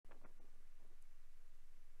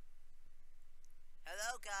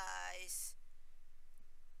guys.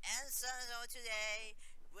 And so today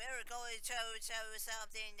we're going to tell you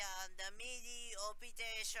something on the mini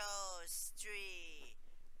OPJ shows 3.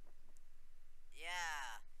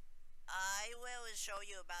 Yeah, I will show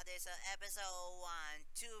you about this episode 1,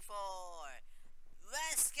 2, 4.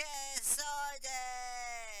 Let's get started!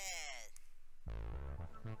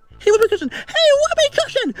 Hey, whoopee cushion! Hey, whoopee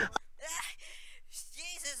cushion!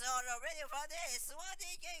 Jesus, are you ready for this? What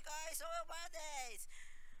did you guys know about this?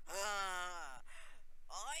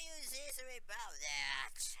 Are you serious about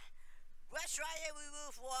that? Let's try it with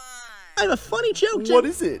Move 1. I have a funny joke to... What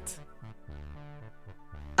is it?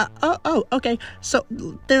 Okay. So,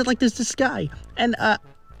 there's this guy, and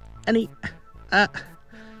he,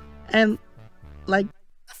 and, like...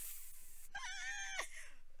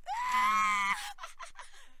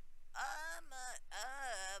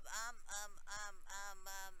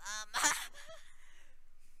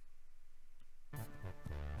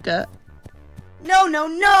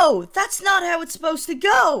 No! That's not how it's supposed to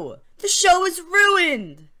go! The show is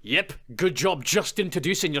ruined! Yep, good job just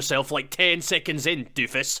introducing yourself like 10 seconds in,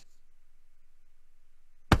 doofus.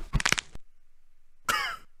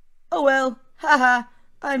 Oh well, haha,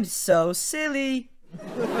 I'm so silly.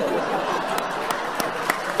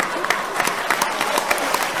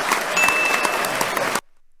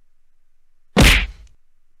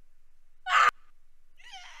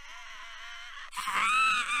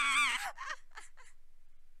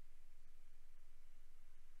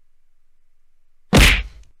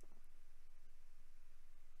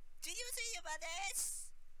 Did you see about this?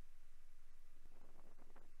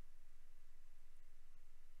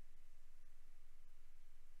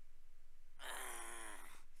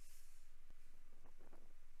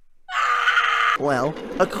 Well,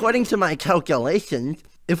 according to my calculations,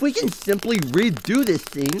 if we can simply redo this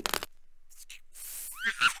scene,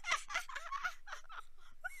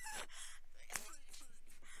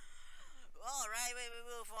 Alright, we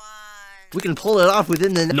move on. we can pull it off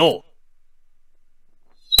within the... No.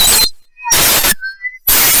 That's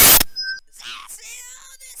it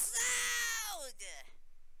on the sound!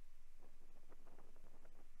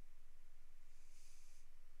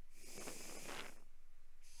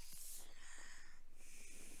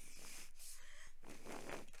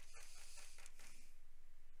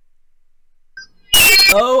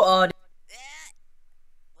 Oh, audio.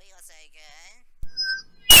 Wait a second.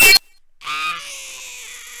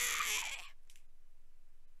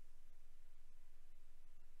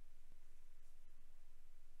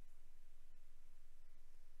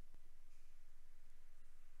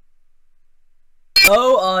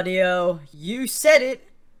 Oh, audio. You said it.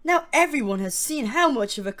 Now everyone has seen how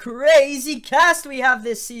much of a crazy cast we have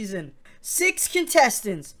this season. 6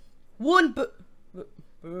 contestants. 1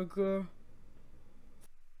 burger.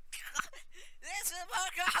 This is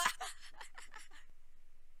Marco!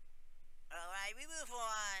 Alright, we move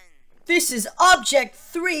on. This is Object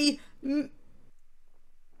 3. I would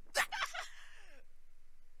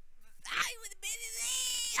admit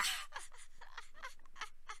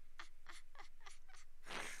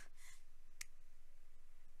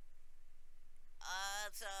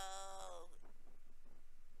so...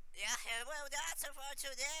 Yeah, well, that's it for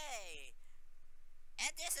today.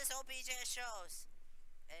 And this is OPJ shows.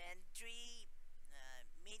 And 3,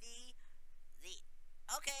 mini, the...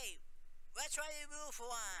 Okay, let's try to move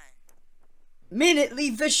 1. Minute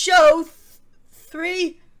leave the show.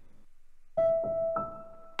 3.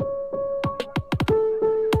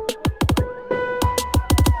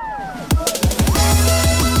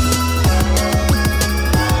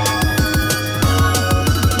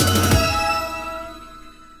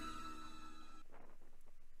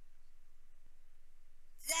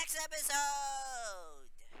 Next episode!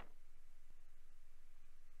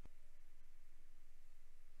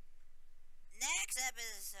 Next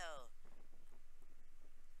episode!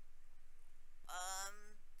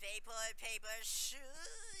 Paper,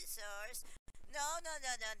 scissors. No.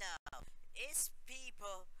 It's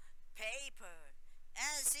people, paper,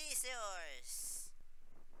 and scissors.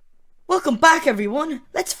 Welcome back, everyone.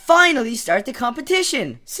 Let's finally start the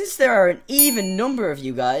competition. Since there are an even number of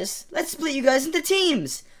you guys, let's split you guys into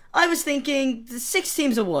teams. I was thinking the 6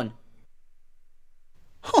 teams of 1.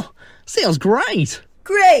 Huh, sounds great!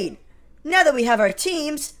 Great! Now that we have our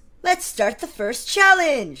teams, let's start the first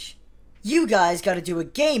challenge. You guys gotta do a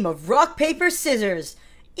game of rock, paper, scissors.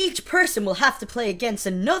 Each person will have to play against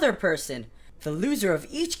another person. The loser of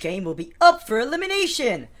each game will be up for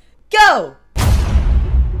elimination. Go!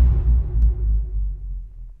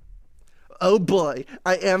 Oh boy,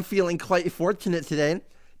 I am feeling quite fortunate today.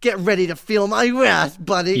 Get ready to feel my wrath,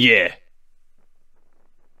 buddy. Yeah.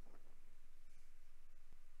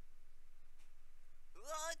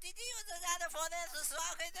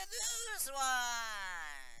 one.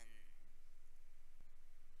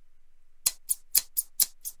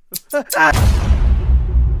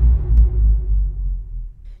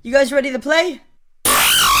 You guys ready to play?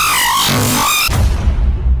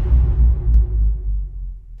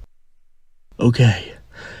 Okay,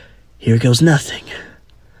 here goes nothing.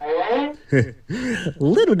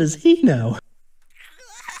 Little does he know.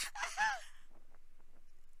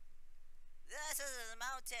 This is a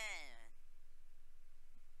mountain.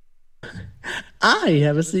 I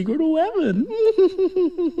have a secret weapon.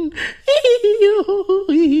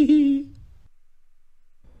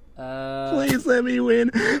 Please let me win.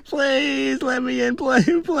 Please let me in.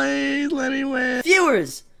 Please let me win.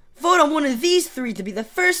 Viewers, vote on one of these three to be the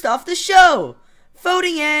first off the show.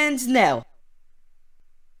 Voting ends now.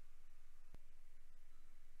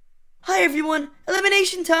 Hi everyone,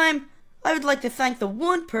 elimination time. I would like to thank the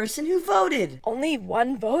one person who voted. Only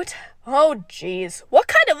one vote? Oh, jeez. What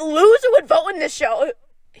kind of loser would vote in this show?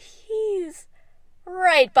 He's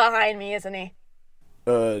right behind me, isn't he?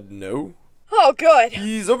 No. Oh, good.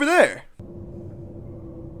 He's over there.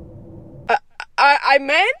 I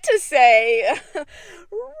meant to say,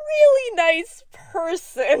 really nice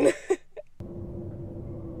person.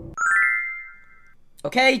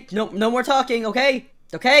 Okay, no more talking, okay?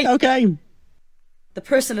 Okay? Okay. The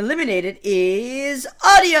person eliminated is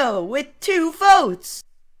Audio with 2 votes.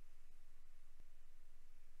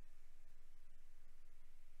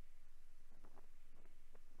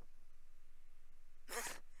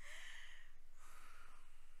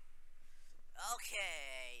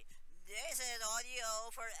 Okay, this is Audio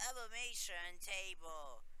for elimination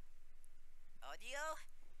table. Audio,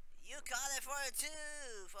 you got it for 2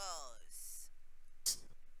 votes.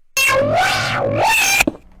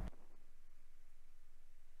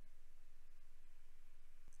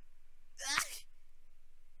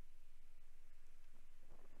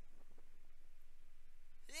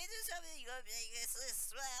 You do something good, make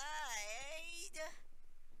this right.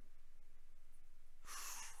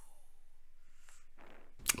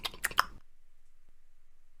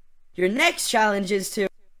 Your next challenge is to...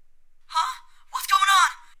 Huh? What's going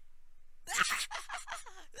on? That's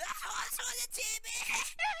on the TV.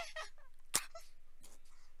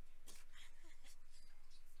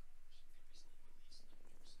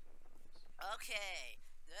 Okay,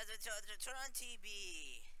 turn on TV.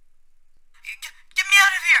 Get me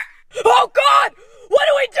out of here! Oh, God! What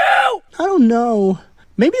do we do? I don't know.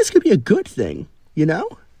 Maybe this could be a good thing, you know?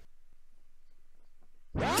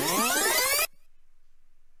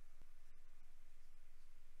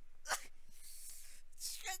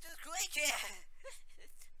 Just click it.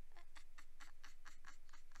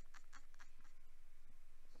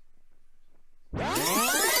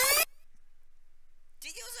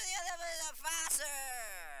 Did you use the elevator faster?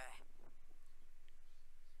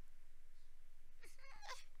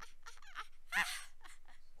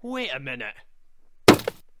 Wait a minute.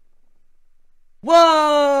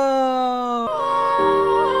 Whoa!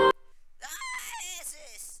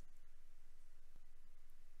 This.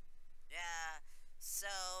 Yeah. So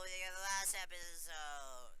the last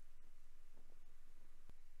episode.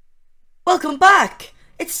 Welcome back!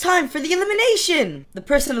 It's time for the elimination! The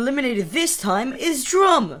person eliminated this time is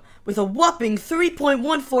Drum, with a whopping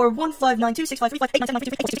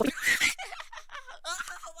 3.14159265358979. Oh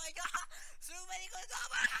my god! So many good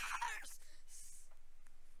numbers!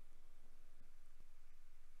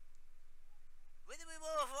 When do we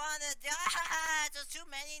move on to that? There's too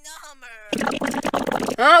many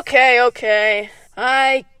numbers! Okay.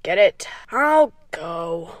 I get it. I'll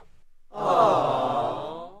go.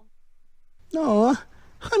 Aw,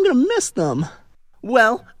 I'm gonna miss them.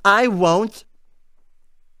 Well, I won't.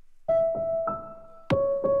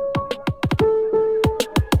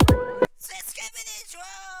 Let's give it a intro!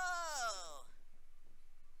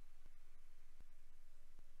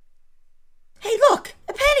 Hey look!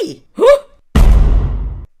 A penny! Huh?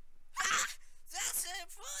 That's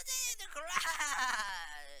food in the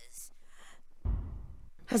grass!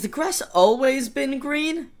 Has the grass always been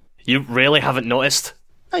green? You really haven't noticed?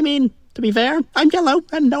 I mean, to be fair, I'm yellow,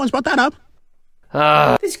 and no one's brought that up.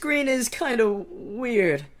 This green is kinda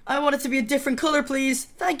weird. I want it to be a different color, please.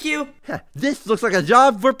 Thank you. This looks like a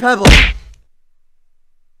job for Pebble.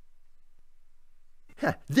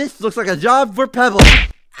 This looks like a job for Pebble.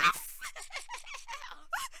 Watch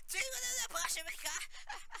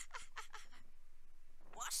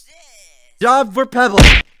this! Job for Pebble.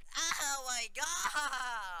 Oh my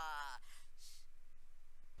god!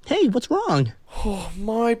 Hey, what's wrong? Oh,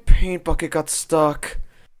 my paint bucket got stuck.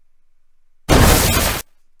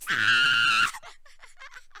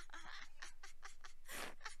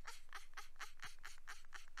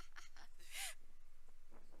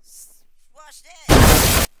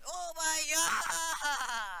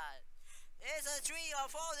 the tree or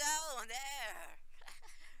fall down there.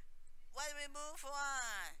 When we move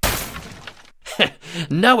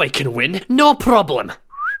on. Now I can win, no problem.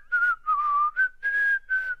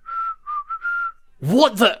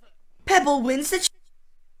 What the? Pebble wins the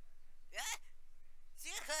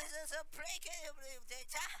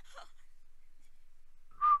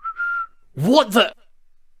What the?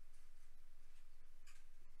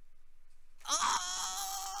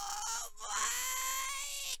 Oh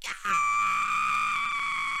my God!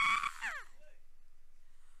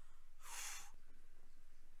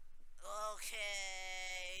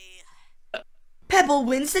 Okay. Pebble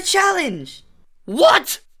wins the challenge.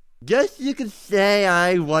 What? Guess you could say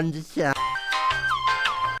I won the challenge.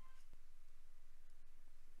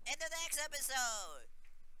 In the next episode.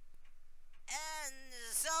 And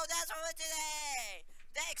so that's all for today.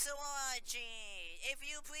 Thanks for watching. If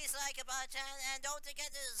you please like a button and don't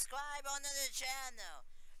forget to subscribe on the channel.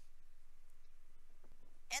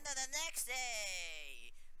 And the next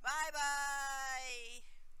day. Bye bye.